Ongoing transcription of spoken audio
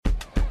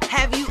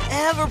Have you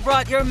ever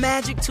brought your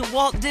magic to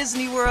Walt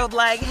Disney World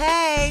like,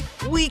 hey,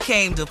 we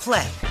came to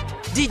play?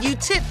 Did you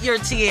tip your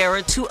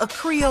tiara to a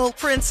Creole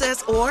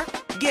princess or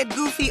get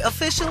goofy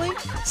officially?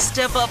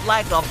 Step up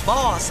like a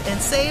boss and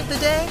save the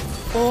day?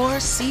 Or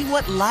see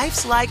what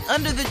life's like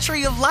under the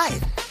tree of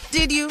life?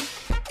 Did you?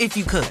 If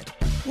you could.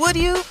 Would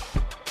you?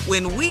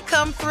 When we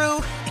come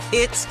through,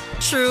 it's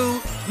true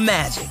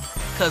magic.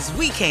 'Cause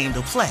we came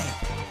to play.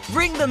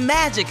 Bring the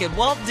magic at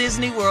Walt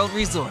Disney World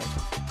Resort.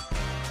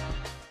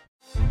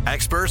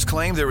 Experts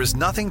claim there is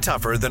nothing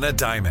tougher than a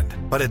diamond.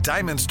 But at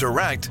Diamonds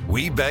Direct,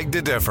 we beg to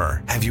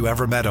differ. Have you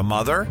ever met a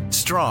mother?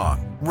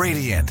 Strong,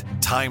 radiant,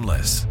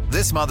 timeless.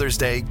 This Mother's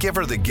Day, give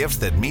her the gift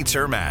that meets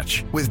her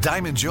match. With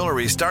diamond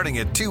jewelry starting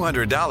at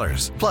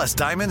 $200. Plus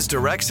Diamonds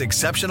Direct's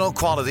exceptional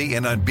quality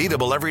and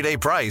unbeatable everyday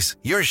price,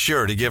 you're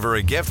sure to give her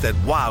a gift that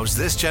wows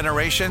this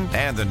generation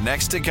and the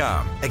next to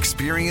come.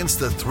 Experience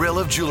the thrill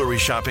of jewelry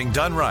shopping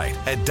done right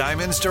at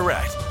Diamonds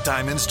Direct.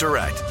 Diamonds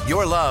Direct.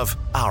 Your love,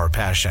 our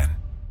passion.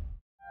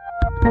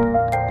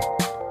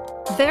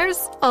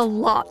 There's a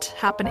lot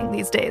happening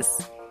these days,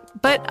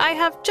 but I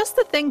have just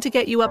the thing to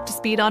get you up to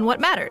speed on what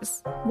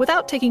matters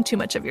without taking too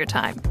much of your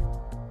time.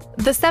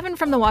 The 7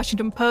 from the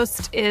Washington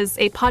Post is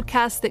a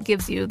podcast that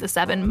gives you the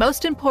 7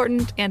 most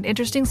important and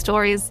interesting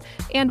stories,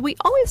 and we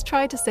always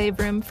try to save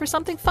room for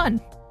something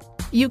fun.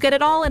 You get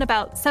it all in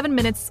about 7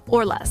 minutes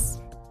or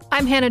less.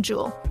 I'm Hannah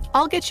Jewell.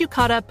 I'll get you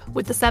caught up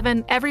with the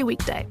 7 every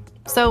weekday.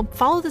 So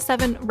follow the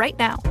 7 right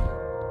now.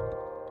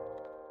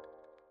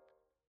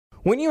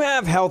 When you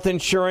have health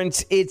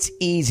insurance, it's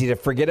easy to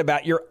forget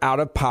about your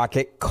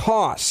out-of-pocket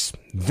costs.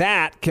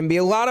 That can be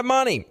a lot of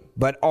money,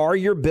 but are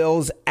your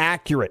bills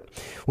accurate?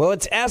 Well,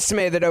 it's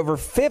estimated that over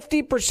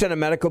 50% of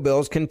medical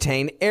bills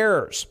contain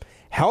errors.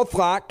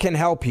 HealthLock can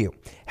help you.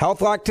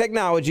 HealthLock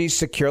technology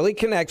securely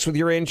connects with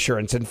your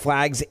insurance and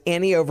flags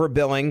any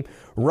overbilling,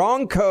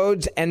 wrong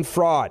codes, and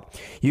fraud.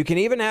 You can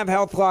even have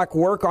HealthLock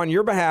work on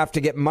your behalf to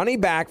get money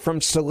back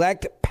from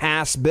select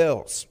past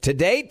bills. To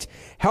date,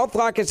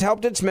 HealthLock has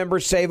helped its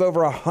members save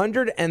over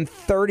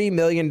 $130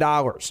 million.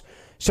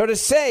 So to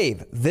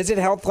save, visit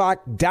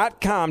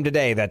healthlock.com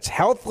today. That's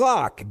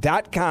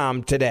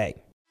healthlock.com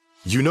today.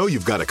 You know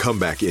you've got a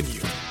comeback in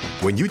you.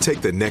 When you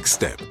take the next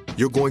step,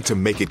 you're going to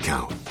make it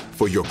count.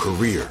 For your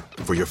career,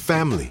 for your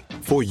family,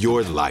 for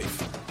your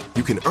life.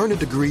 You can earn a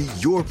degree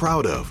you're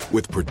proud of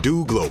with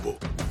Purdue Global.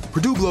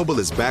 Purdue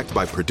Global is backed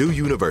by Purdue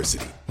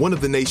University, one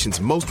of the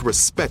nation's most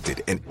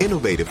respected and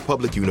innovative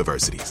public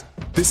universities.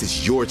 This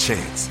is your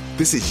chance.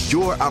 This is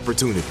your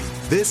opportunity.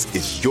 This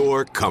is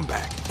your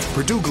comeback.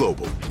 Purdue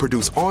Global,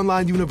 Purdue's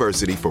online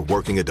university for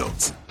working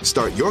adults.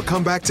 Start your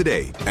comeback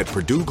today at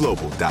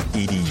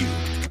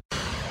purdueglobal.edu.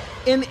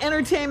 In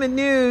entertainment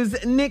news,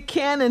 Nick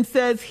Cannon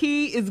says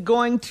he is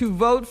going to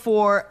vote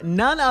for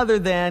none other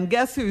than,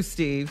 guess who,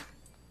 Steve?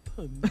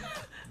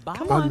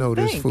 I know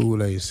this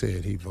fool ain't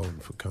said he voting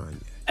for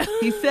Kanye.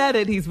 He said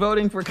it. He's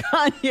voting for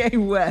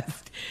Kanye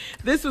West.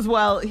 This was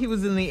while he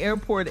was in the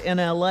airport in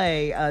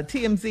L.A.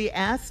 TMZ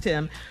asked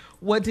him,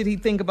 what did he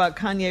think about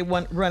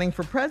Kanye running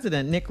for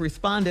president? Nick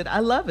responded, I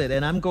love it,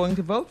 and I'm going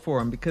to vote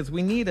for him because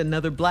we need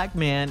another black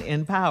man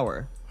in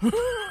power.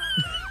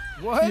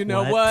 What? You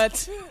know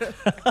what?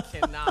 I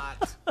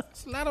cannot.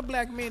 It's a lot of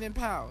black men in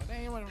power. They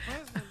ain't running for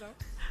president, though.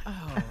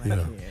 Oh,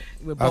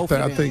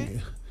 yeah.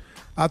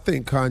 I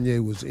think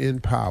Kanye was in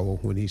power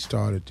when he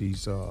started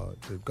these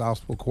the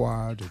gospel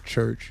choir, the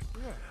church.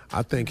 Yeah.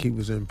 I think he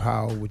was in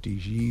power with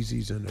these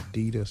Yeezys and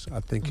Adidas.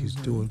 I think he's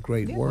doing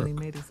great work. When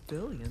he made his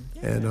billion.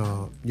 Yeah.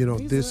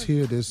 And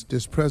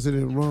this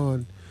President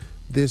run,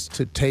 this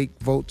to take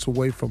votes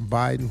away from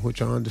Biden,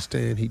 which I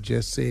understand he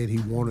just said he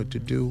wanted to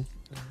do.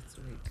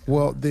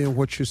 Well, then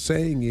what you're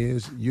saying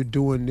is you're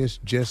doing this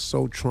just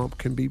so Trump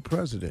can be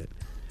president.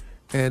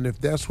 And if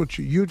that's what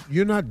you're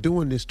not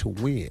doing this to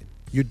win.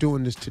 You're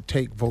doing this to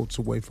take votes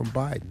away from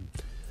Biden.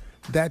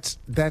 That's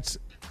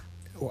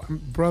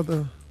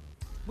brother.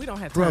 We don't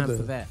have time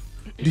for that.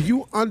 Do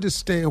you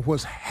understand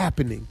what's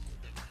happening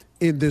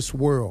in this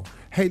world?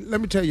 Hey, let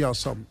me tell y'all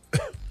something.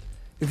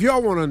 If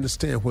y'all want to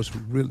understand what's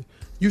really,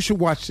 you should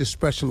watch this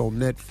special on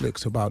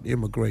Netflix about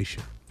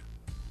immigration.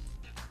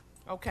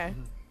 Okay.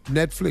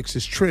 Netflix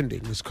is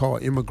trending. It's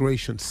called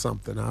Immigration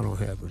Something. I don't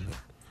have it.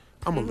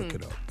 I'm going to look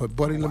it up. But,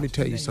 buddy, let me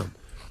tell you something.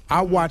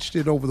 I watched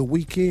it over the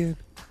weekend.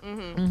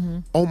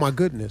 Oh, my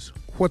goodness.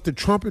 What the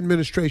Trump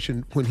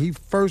administration, when he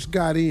first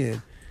got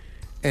in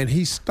and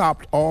he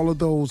stopped all of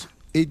those,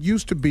 it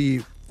used to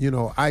be,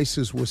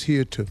 ISIS was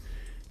here to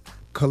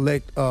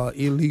collect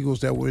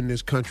illegals that were in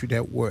this country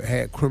that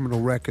had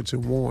criminal records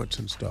and warrants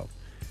and stuff.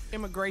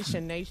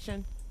 Immigration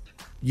Nation.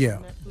 Yeah.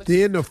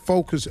 Then the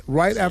focus,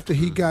 right after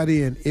he got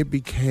in, it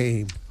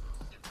became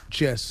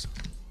just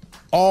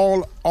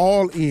all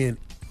in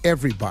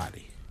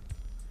everybody.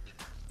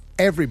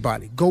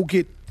 Everybody. Go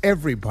get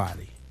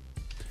everybody.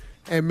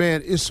 And,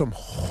 man, it's some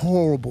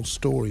horrible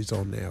stories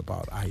on there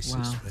about ISIS,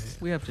 man.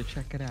 We have to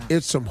check it out.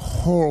 It's some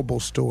horrible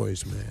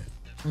stories,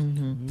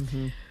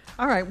 man.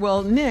 All right.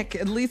 Well, Nick,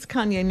 at least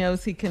Kanye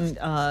knows he can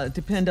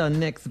depend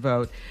on Nick's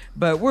vote.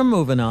 But we're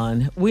moving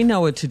on. We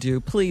know what to do.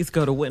 Please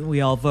go to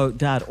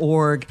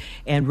whenweallvote.org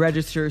and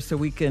register so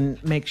we can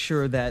make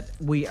sure that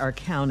we are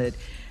counted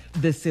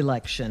this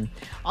election.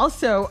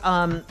 Also,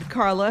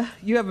 Carla,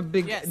 you have a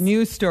big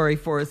news story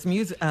for us,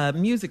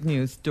 music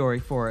news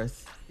story for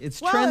us. It's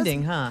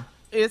trending, huh?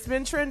 It's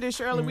been trending,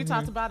 Shirley. We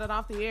talked about it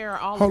off the air.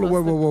 Hold on,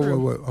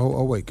 wait.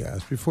 Oh, wait,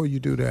 guys. Before you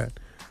do that.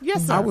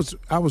 Yes, sir.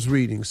 I was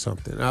reading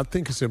something. I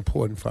think it's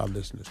important for our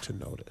listeners to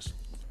know this.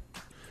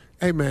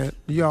 Hey, man,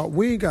 y'all,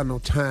 we ain't got no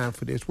time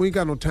for this. We ain't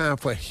got no time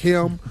for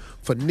him,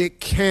 for Nick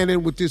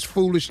Cannon with this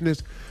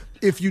foolishness.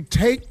 If you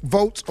take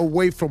votes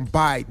away from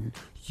Biden,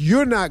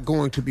 you're not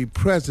going to be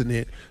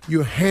president.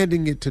 You're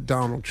handing it to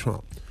Donald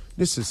Trump.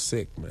 This is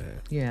sick, man.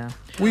 Yeah.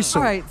 We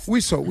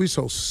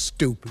so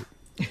stupid.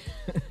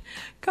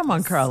 Come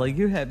on, Carla.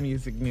 You had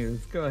music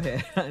news. Go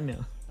ahead. I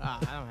know. I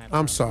don't have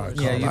I'm sorry,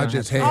 Carla. I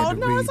just had to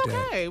read that. Oh, no, it's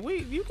okay.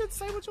 You can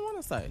say what you want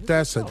to say.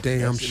 That's a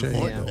damn shame.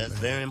 Though, that's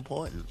very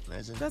important.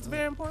 That's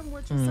very important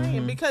what you're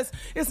saying, because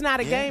it's not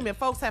a game and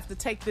folks have to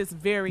take this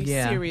very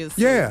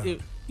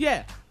seriously.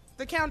 Yeah.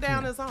 The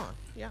countdown is on.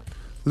 Yeah.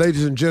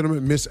 Ladies and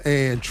gentlemen, Miss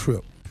Ann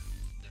Tripp.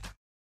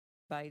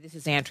 This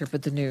is Ann Tripp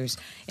with the news.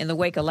 In the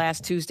wake of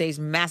last Tuesday's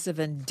massive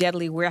and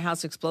deadly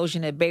warehouse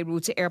explosion at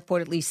Beirut's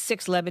airport, at least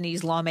 6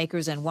 Lebanese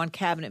lawmakers and 1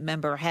 cabinet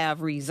member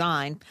have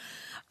resigned.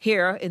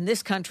 Here in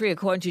this country,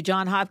 according to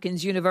Johns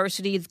Hopkins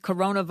University,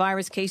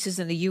 coronavirus cases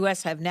in the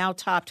U.S. have now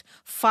topped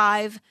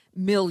 5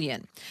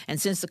 million.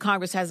 And since the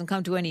Congress hasn't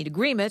come to any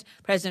agreement,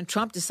 President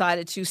Trump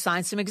decided to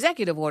sign some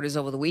executive orders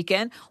over the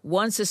weekend.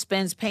 One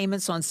suspends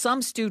payments on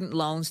some student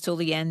loans till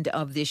the end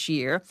of this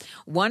year.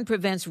 One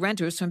prevents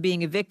renters from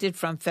being evicted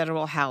from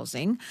federal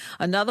housing.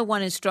 Another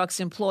one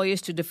instructs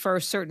employers to defer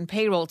certain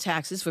payroll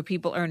taxes for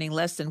people earning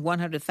less than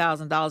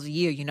 $100,000 a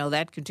year. You know,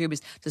 that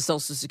contributes to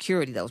Social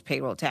Security, those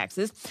payroll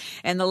taxes.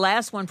 And the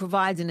last one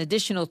provides an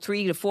additional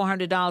 $300 to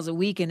 $400 a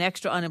week in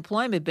extra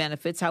unemployment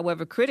benefits.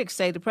 However, critics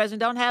say the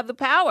president don't have the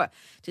power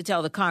to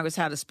tell the Congress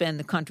how to spend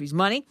the country's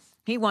money.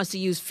 He wants to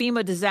use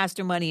FEMA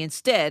disaster money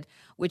instead,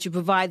 which would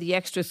provide the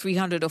extra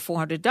 $300 or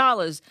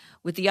 $400,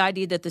 with the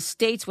idea that the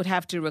states would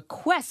have to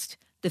request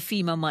the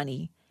FEMA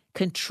money,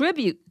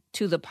 contribute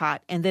to the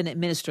pot, and then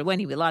administer. Well,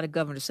 anyway, a lot of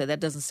governors say that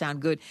doesn't sound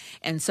good.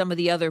 And some of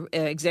the other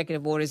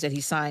executive orders that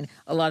he signed,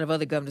 a lot of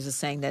other governors are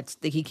saying that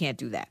he can't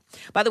do that.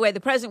 By the way, the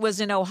president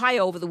was in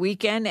Ohio over the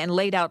weekend and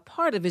laid out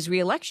part of his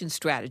reelection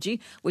strategy,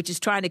 which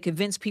is trying to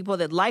convince people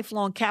that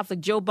lifelong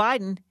Catholic Joe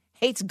Biden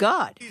hates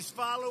God. He's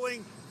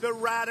following the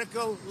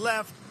radical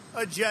left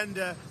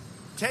agenda.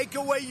 Take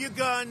away your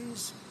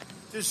guns,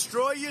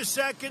 destroy your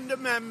Second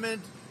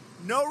Amendment,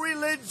 no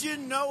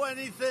religion, no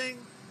anything,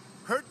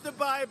 hurt the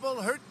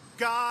Bible, hurt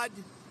God.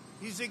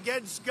 He's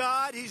against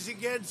God, he's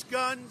against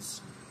guns,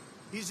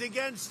 he's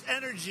against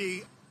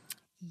energy.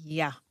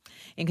 Yeah.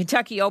 In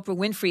Kentucky, Oprah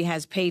Winfrey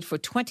has paid for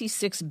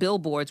 26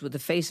 billboards with the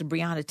face of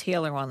Breonna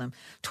Taylor on them.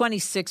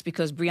 26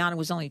 because Breonna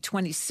was only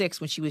 26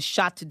 when she was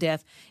shot to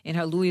death in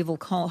her Louisville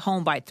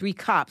home by 3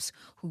 cops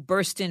who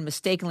burst in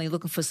mistakenly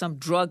looking for some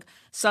drug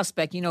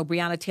suspect. You know,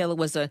 Breonna Taylor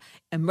was an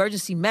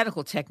emergency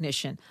medical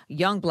technician, a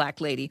young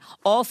black lady.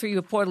 All 3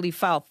 reportedly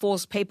filed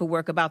false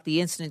paperwork about the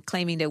incident,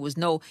 claiming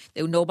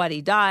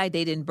nobody died,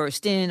 they didn't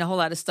burst in, a whole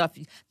lot of stuff.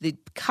 The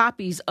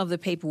copies of the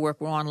paperwork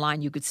were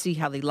online. You could see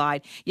how they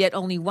lied. Yet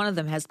only one of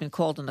them has been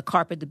called on the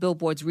carpet. The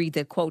billboards read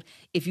that, quote,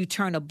 "If you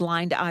turn a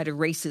blind eye to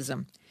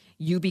racism,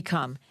 you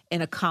become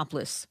an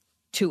accomplice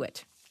to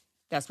it."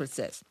 That's what it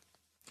says.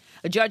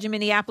 A judge in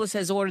Minneapolis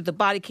has ordered the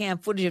body cam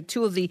footage of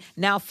 2 of the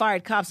now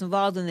fired cops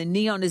involved in the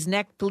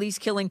knee-on-his-neck police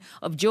killing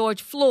of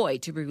George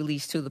Floyd to be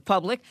released to the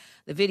public.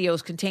 The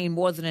videos contain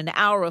more than an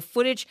hour of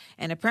footage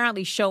and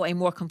apparently show a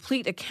more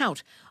complete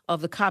account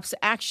of the cops'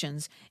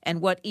 actions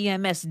and what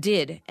EMS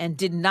did and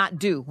did not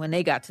do when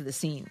they got to the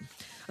scene.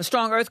 A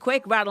strong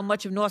earthquake rattled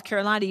much of North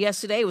Carolina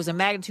yesterday. It was a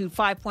magnitude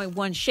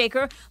 5.1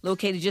 shaker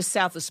located just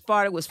south of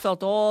Sparta. It was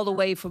felt all the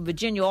way from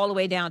Virginia all the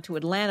way down to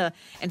Atlanta.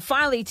 And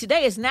finally,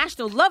 today is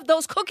National Love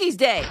Those Cookies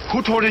Day.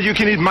 Who told you you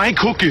can eat my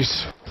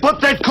cookies? Put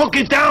that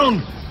cookie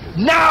down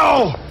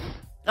now!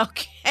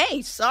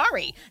 Okay,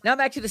 sorry. Now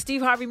back to the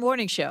Steve Harvey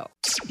Morning Show.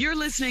 You're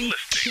listening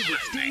to the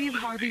Steve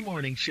Harvey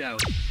Morning Show.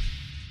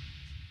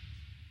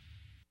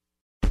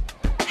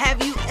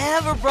 Have you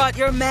ever brought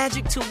your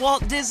magic to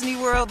Walt Disney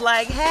World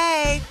like,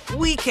 hey,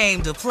 we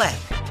came to play?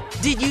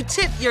 Did you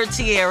tip your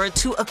tiara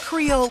to a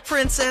Creole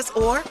princess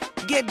or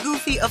get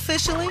goofy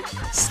officially?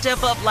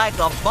 Step up like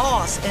a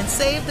boss and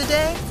save the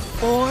day?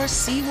 Or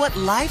see what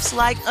life's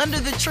like under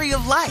the tree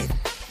of life?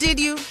 Did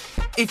you?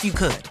 If you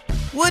could.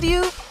 Would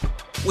you?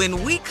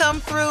 When we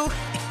come through,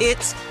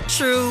 it's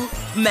true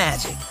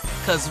magic.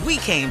 'Cause we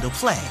came to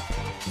play.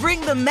 Bring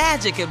the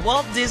magic at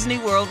Walt Disney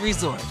World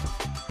Resort.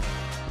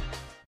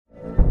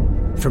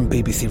 From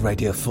BBC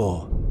Radio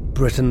 4,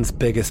 Britain's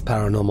biggest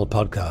paranormal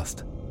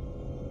podcast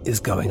is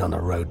going on a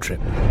road trip.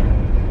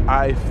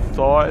 I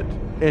thought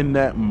in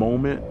that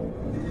moment,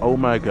 oh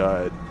my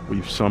God,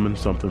 we've summoned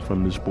something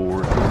from this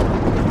board.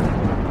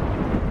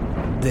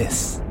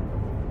 This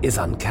is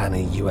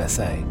Uncanny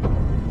USA.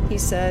 He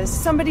says,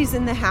 somebody's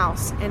in the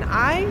house, and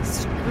I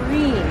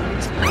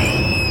screamed.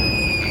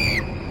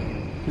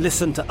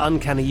 Listen to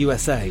Uncanny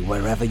USA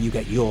wherever you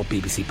get your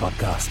BBC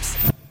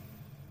podcasts,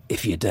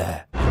 if you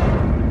dare.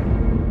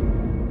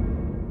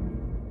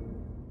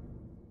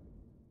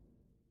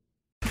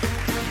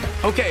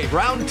 Okay,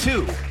 round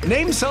two.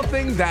 Name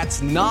something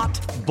that's not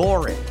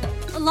boring.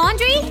 A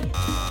laundry?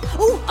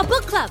 Ooh, a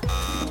book club.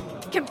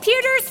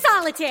 Computer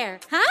solitaire,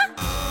 huh?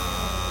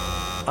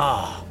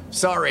 Ah,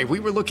 sorry,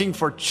 we were looking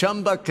for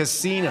Chumba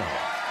Casino.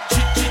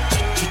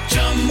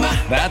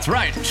 That's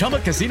right,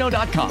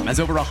 ChumbaCasino.com has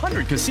over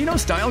 100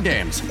 casino-style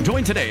games.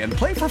 Join today and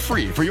play for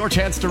free for your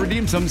chance to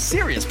redeem some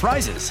serious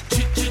prizes.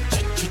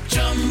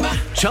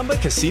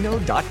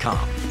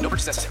 ChumbaCasino.com. No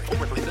purchase necessary. Void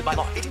where prohibited by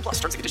law. 18+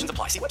 terms and conditions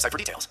apply. See website for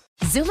details.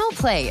 Xumo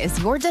Play is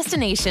your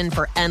destination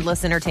for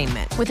endless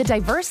entertainment. With a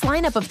diverse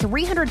lineup of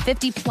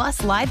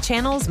 350+ live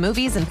channels,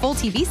 movies, and full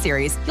TV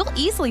series, you'll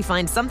easily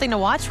find something to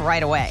watch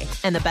right away.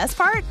 And the best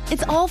part?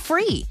 It's all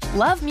free.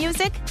 Love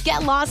music?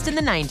 Get lost in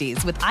the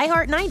 90s with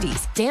iHeart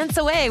 90s. Dance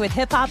away with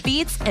hip-hop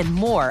beats and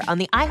more on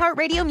the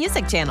iHeartRadio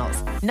music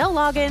channels. No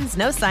logins,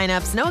 no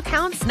signups, no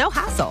accounts, no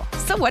hassle.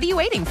 So what are you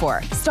waiting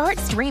for? Start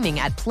streaming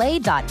at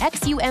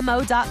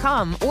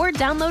play.xumo.com or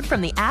download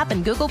from the app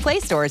and Google Play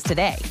stores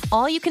today.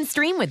 All you can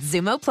stream with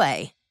Xumo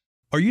Play.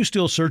 Are you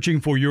still searching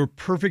for your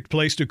perfect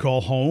place to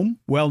call home?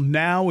 Well,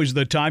 now is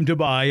the time to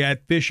buy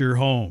at Fisher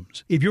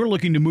Homes. If you're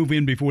looking to move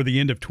in before the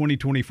end of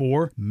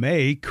 2024,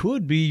 May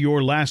could be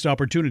your last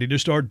opportunity to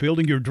start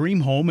building your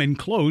dream home and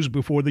close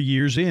before the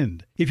year's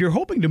end. If you're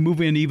hoping to move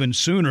in even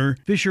sooner,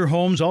 Fisher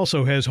Homes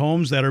also has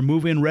homes that are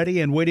move-in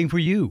ready and waiting for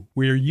you,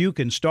 where you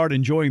can start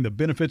enjoying the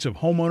benefits of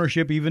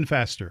homeownership even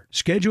faster.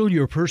 Schedule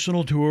your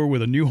personal tour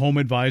with a new home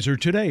advisor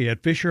today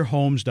at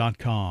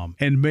FisherHomes.com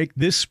and make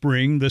this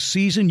spring the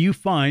season you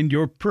find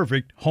your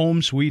perfect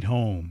home sweet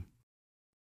home.